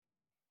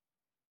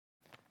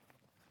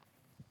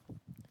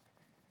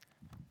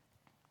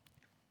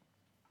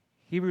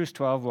Hebrews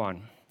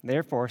 12:1.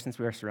 Therefore, since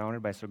we are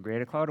surrounded by so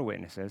great a cloud of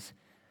witnesses,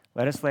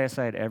 let us lay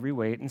aside every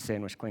weight and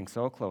sin which clings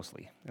so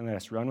closely, and let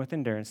us run with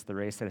endurance the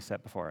race that is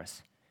set before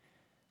us.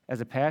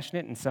 As a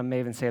passionate, and some may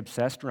even say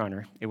obsessed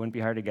runner, it wouldn't be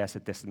hard to guess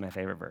that this is my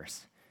favorite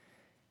verse.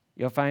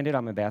 You'll find it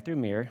on my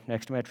bathroom mirror,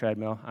 next to my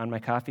treadmill, on my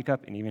coffee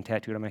cup, and even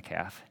tattooed on my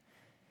calf.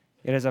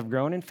 Yet as I've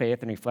grown in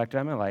faith and reflected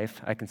on my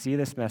life, I can see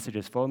this message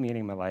as full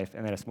meaning in my life,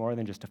 and that it's more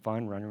than just a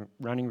fun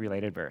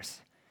running-related verse.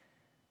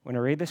 When I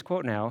read this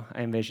quote now,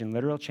 I envision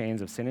literal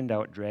chains of sin and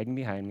doubt dragging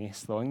behind me,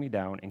 slowing me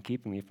down, and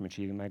keeping me from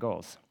achieving my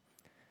goals.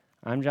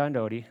 I'm John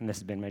Doughty, and this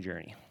has been my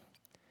journey.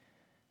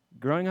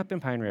 Growing up in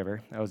Pine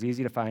River, I was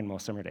easy to find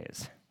most summer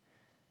days.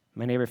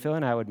 My neighbor Phil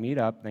and I would meet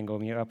up, then go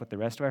meet up with the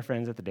rest of our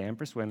friends at the dam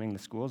for swimming, the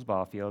school's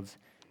ball fields,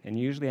 and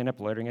usually end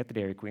up loitering at the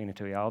Dairy Queen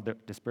until we all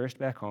dispersed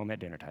back home at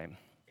dinner time.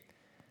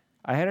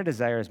 I had a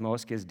desire, as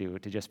most kids do,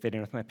 to just fit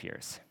in with my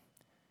peers.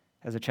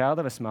 As a child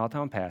of a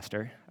small-town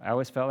pastor, I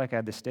always felt like I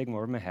had this stigma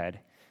over my head,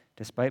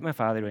 despite my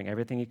father doing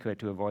everything he could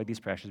to avoid these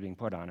pressures being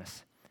put on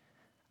us.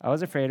 I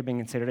was afraid of being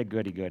considered a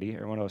goody-goody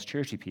or one of those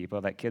churchy people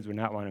that kids would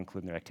not want to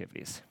include in their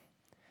activities.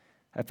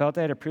 I felt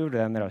I had to prove to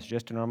them that I was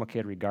just a normal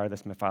kid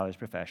regardless of my father's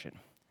profession.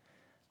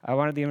 I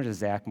wanted the image of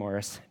Zach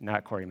Morris,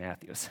 not Corey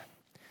Matthews.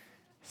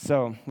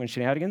 So when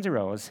shenanigans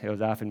arose, it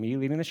was often me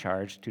leading the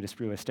charge to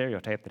disprove a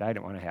stereotype that I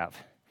didn't want to have.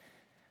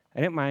 I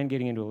didn't mind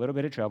getting into a little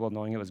bit of trouble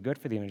knowing it was good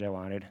for the image I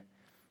wanted.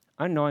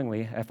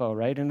 Unknowingly, I fell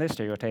right into the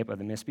stereotype of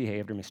the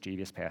misbehaved or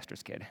mischievous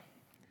pastor's kid.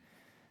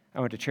 I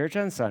went to church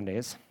on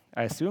Sundays.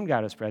 I assumed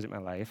God was present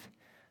in my life.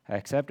 I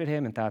accepted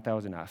him and thought that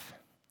was enough.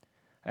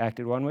 I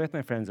acted one way with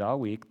my friends all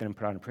week, then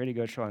put on a pretty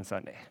good show on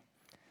Sunday.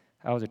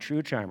 I was a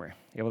true charmer,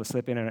 able to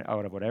slip in and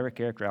out of whatever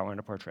character I wanted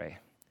to portray.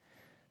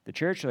 The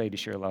church lady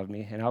sure loved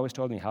me and always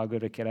told me how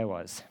good a kid I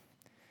was.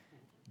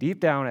 Deep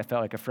down, I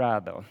felt like a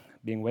fraud, though,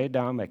 being weighed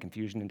down by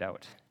confusion and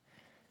doubt.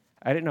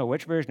 I didn't know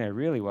which version I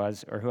really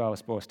was or who I was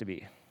supposed to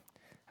be.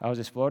 I was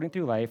just floating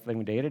through life,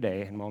 living day to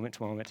day and moment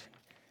to moment,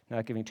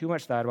 not giving too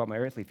much thought about my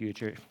earthly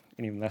future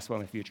and even less about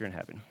my future in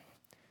heaven.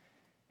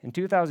 In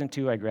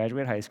 2002, I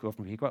graduated high school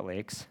from Pequot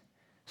Lakes,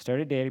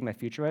 started dating my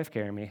future wife,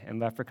 Carrie, and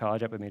left for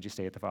college at Bemidji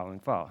State the following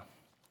fall.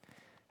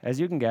 As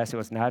you can guess, it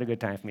was not a good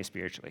time for me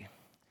spiritually.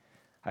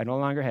 I no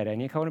longer had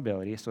any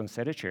accountability, so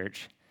instead of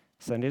church,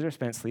 Sundays were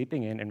spent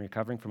sleeping in and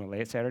recovering from a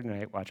late Saturday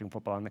night watching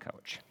football on the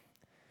couch.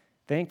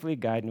 Thankfully,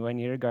 God knew I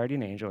needed a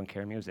guardian angel, and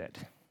Carrie was it.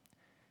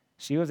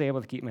 She was able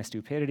to keep my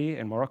stupidity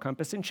and moral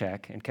compass in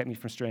check and kept me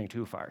from straying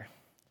too far.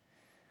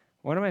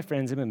 One of my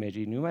friends in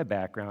Bemidji knew my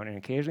background and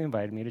occasionally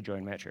invited me to join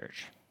him at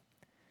church.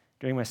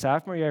 During my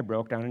sophomore year, I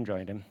broke down and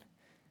joined him.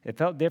 It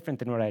felt different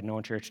than what I had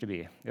known church to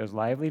be. It was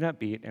lively and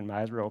upbeat, and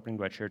my eyes were opening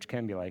to what church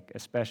can be like,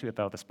 especially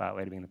without the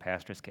spotlight of being the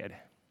pastor's kid.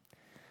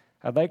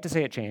 I'd like to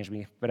say it changed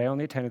me, but I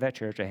only attended that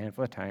church a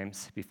handful of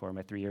times before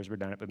my 3 years were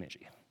done at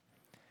Bemidji.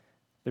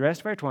 The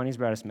rest of our 20s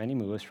brought us many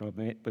moves from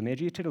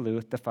Bemidji to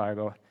Duluth to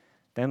Fargo.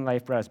 Then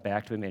life brought us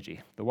back to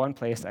Bemidji, the one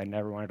place I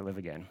never wanted to live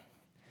again.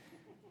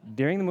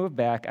 During the move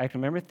back, I can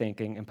remember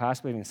thinking, and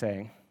possibly even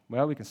saying,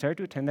 well, we can start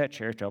to attend that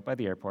church out by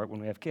the airport when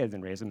we have kids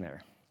and raise them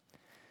there.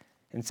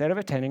 Instead of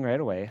attending right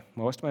away,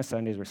 most of my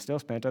Sundays were still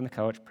spent on the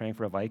couch praying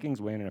for a Vikings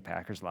win and a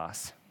Packers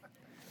loss.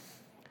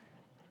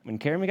 When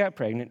Carrie got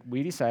pregnant,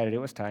 we decided it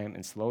was time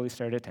and slowly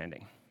started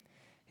attending.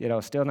 Yet I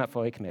was still not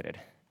fully committed.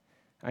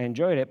 I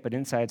enjoyed it, but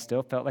inside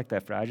still felt like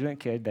that fraudulent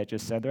kid that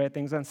just said the right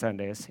things on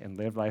Sundays and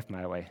lived life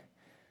my way.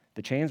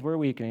 The chains were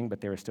weakening,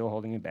 but they were still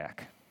holding me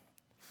back.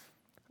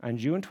 On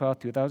June 12,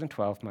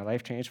 2012, my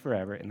life changed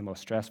forever in the most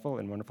stressful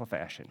and wonderful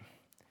fashion.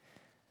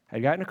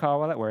 I'd gotten a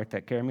call while at work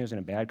that Carrie was in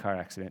a bad car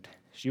accident.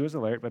 She was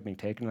alert but being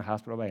taken to the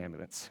hospital by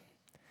ambulance.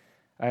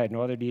 I had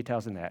no other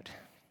details than that.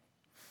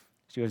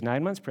 She was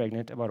 9 months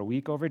pregnant, about a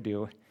week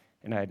overdue,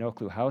 and I had no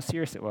clue how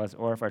serious it was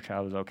or if our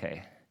child was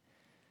okay.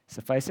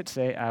 Suffice it to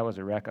say, I was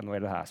a wreck on the way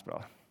to the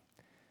hospital.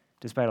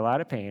 Despite a lot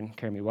of pain,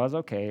 Carrie was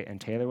okay,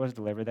 and Taylor was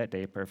delivered that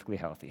day perfectly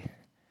healthy.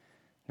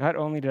 Not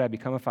only did I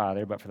become a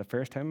father, but for the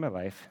first time in my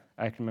life,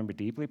 I can remember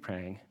deeply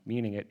praying,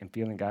 meaning it, and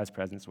feeling God's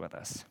presence with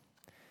us.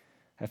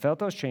 I felt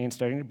those chains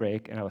starting to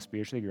break, and I was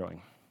spiritually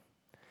growing.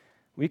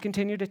 We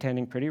continued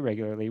attending pretty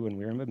regularly when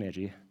we were in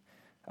Bemidji,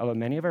 although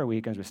many of our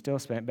weekends were still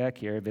spent back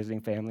here visiting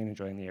family and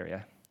enjoying the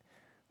area.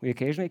 We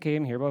occasionally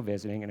came here while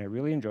visiting, and I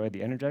really enjoyed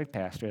the energetic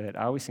pastor that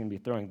always seemed to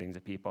be throwing things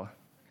at people.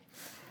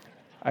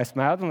 I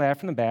smiled and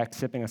laughed from the back,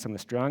 sipping on some of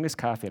the strongest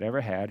coffee I'd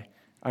ever had,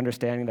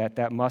 understanding that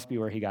that must be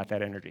where he got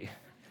that energy.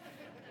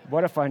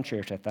 What a fun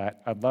church, I thought.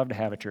 I'd love to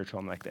have a church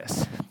home like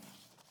this.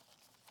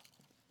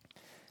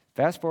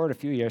 Fast forward a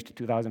few years to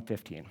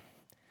 2015.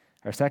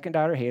 Our second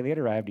daughter, Haley, had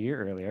arrived a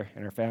year earlier,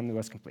 and our family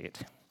was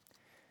complete.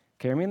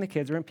 Carrie and the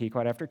kids were in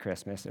Pequot after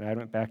Christmas, and I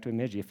went back to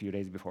Bemidji a few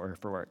days before her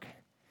for work.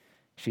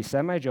 She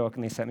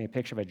semi-jokingly sent me a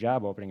picture of a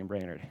job opening in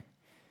Brainerd.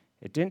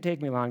 It didn't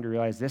take me long to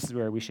realize this is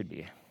where we should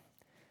be.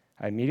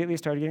 I immediately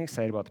started getting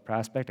excited about the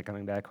prospect of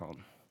coming back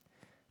home.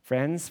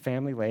 Friends,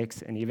 family,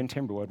 lakes, and even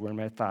Timberwood were in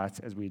my thoughts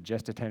as we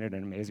just attended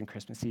an amazing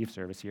Christmas Eve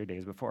service here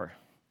days before.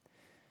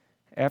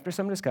 After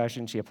some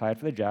discussion, she applied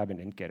for the job and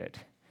didn't get it.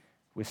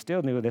 We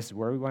still knew this is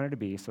where we wanted to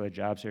be, so the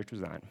job search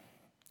was on.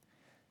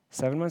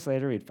 7 months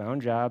later, we'd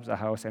found jobs, a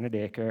house, and a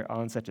daycare,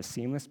 all in such a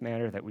seamless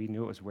manner that we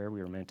knew it was where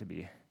we were meant to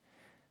be.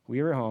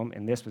 We were home,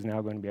 and this was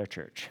now going to be our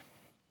church.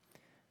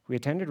 We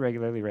attended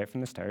regularly right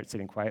from the start,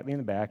 sitting quietly in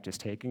the back,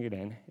 just taking it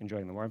in,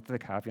 enjoying the warmth of the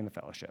coffee and the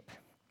fellowship.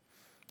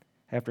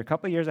 After a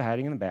couple of years of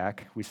hiding in the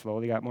back, we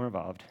slowly got more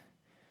involved.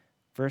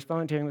 First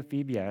volunteering with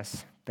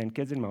VBS, then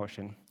Kids in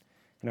Motion,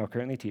 and now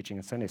currently teaching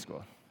in Sunday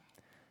school.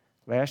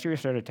 Last year, we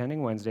started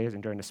attending Wednesdays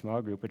and joined a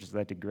small group, which has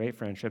led to great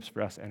friendships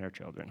for us and our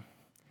children.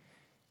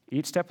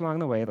 Each step along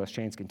the way, those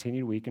chains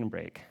continue to weaken and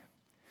break.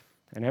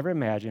 I never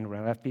imagined when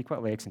I left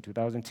Pequot Lakes in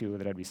 2002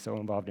 that I'd be so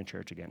involved in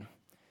church again.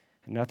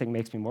 And nothing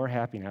makes me more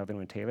happy now than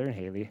when Taylor and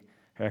Haley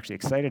are actually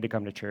excited to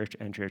come to church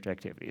and church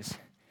activities.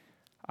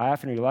 I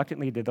often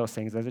reluctantly did those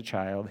things as a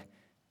child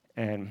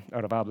and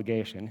out of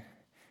obligation,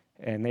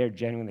 and they are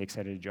genuinely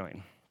excited to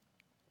join.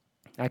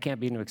 I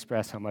can't begin to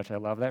express how much I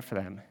love that for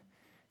them,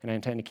 and I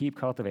intend to keep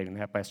cultivating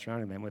that by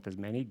surrounding them with as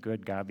many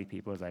good, godly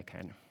people as I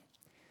can.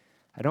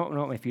 I don't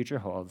know what my future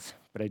holds,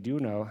 but I do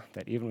know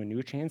that even when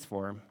new chains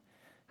form,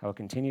 I will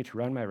continue to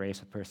run my race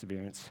with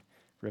perseverance,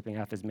 ripping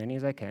off as many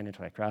as I can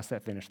until I cross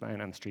that finish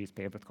line on the streets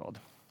paved with gold.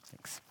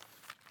 Thanks.